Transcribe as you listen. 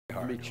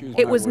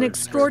It was an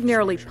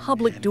extraordinarily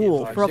public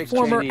duel for a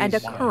former and a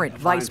current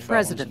vice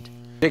president.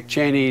 Dick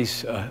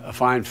Cheney's a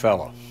fine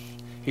fellow.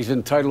 He's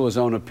entitled to his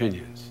own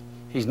opinions.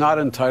 He's not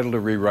entitled to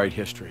rewrite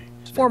history.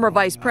 Former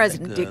Vice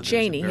President Dick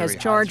Cheney has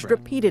charged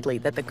repeatedly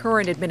that the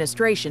current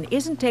administration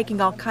isn't taking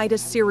al-Qaeda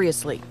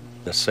seriously.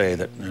 To say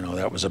that,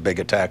 that was a big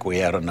attack we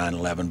had on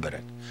 9/11, but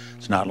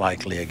it's not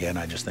likely again.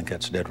 I just think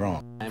that's dead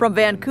wrong. From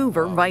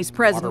Vancouver, Vice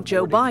President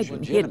Joe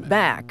Biden hit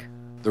back.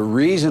 The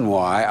reason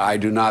why I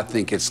do not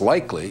think it's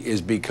likely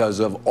is because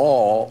of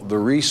all the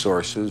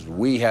resources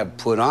we have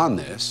put on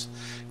this,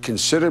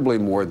 considerably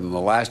more than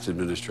the last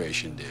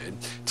administration did,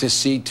 to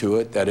see to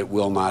it that it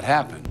will not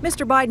happen.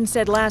 Mr. Biden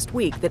said last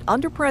week that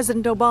under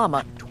President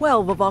Obama,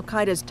 12 of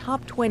al-Qaeda's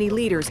top 20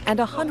 leaders and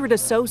 100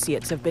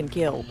 associates have been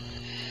killed.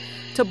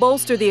 To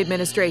bolster the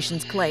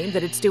administration's claim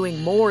that it's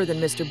doing more than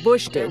Mr.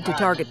 Bush did to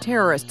target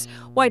terrorists,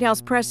 White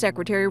House Press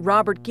Secretary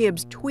Robert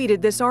Gibbs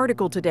tweeted this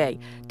article today,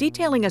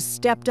 detailing a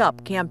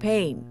stepped-up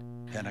campaign.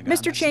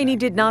 Mr. Cheney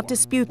did not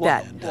dispute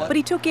that, but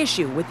he took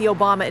issue with the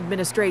Obama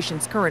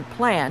administration's current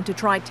plan to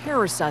try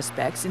terror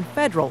suspects in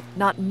federal,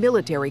 not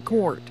military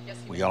court.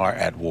 We are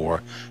at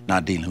war,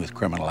 not dealing with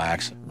criminal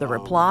acts. The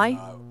reply?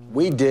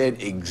 We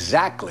did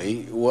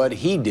exactly what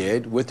he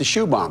did with the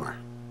shoe bomber,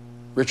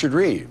 Richard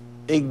Reeve.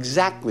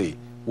 Exactly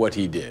what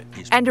he did.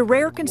 And a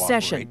rare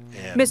concession,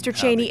 Mr.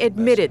 Cheney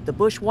admitted the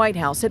Bush White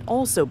House had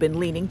also been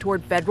leaning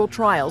toward federal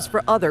trials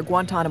for other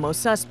Guantanamo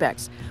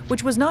suspects,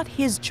 which was not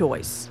his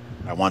choice.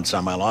 I won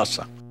some, I lost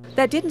some.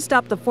 That didn't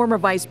stop the former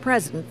vice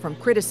president from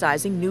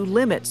criticizing new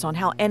limits on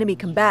how enemy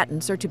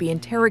combatants are to be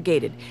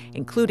interrogated,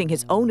 including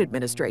his own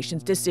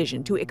administration's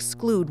decision to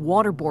exclude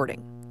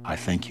waterboarding. I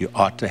think you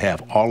ought to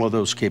have all of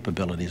those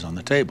capabilities on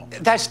the table.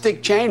 That's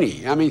Dick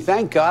Cheney. I mean,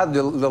 thank God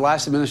the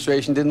last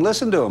administration didn't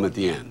listen to him at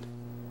the end.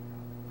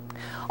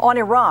 On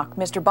Iraq,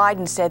 Mr.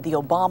 Biden said the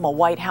Obama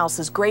White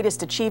House's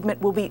greatest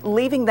achievement will be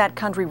leaving that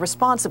country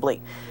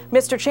responsibly.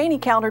 Mr. Cheney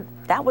countered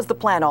that was the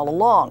plan all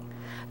along.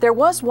 There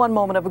was one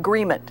moment of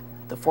agreement.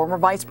 The former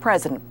vice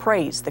president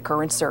praised the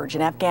current surge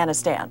in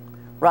Afghanistan.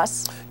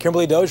 Russ?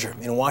 Kimberly Dozier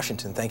in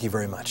Washington, thank you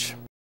very much.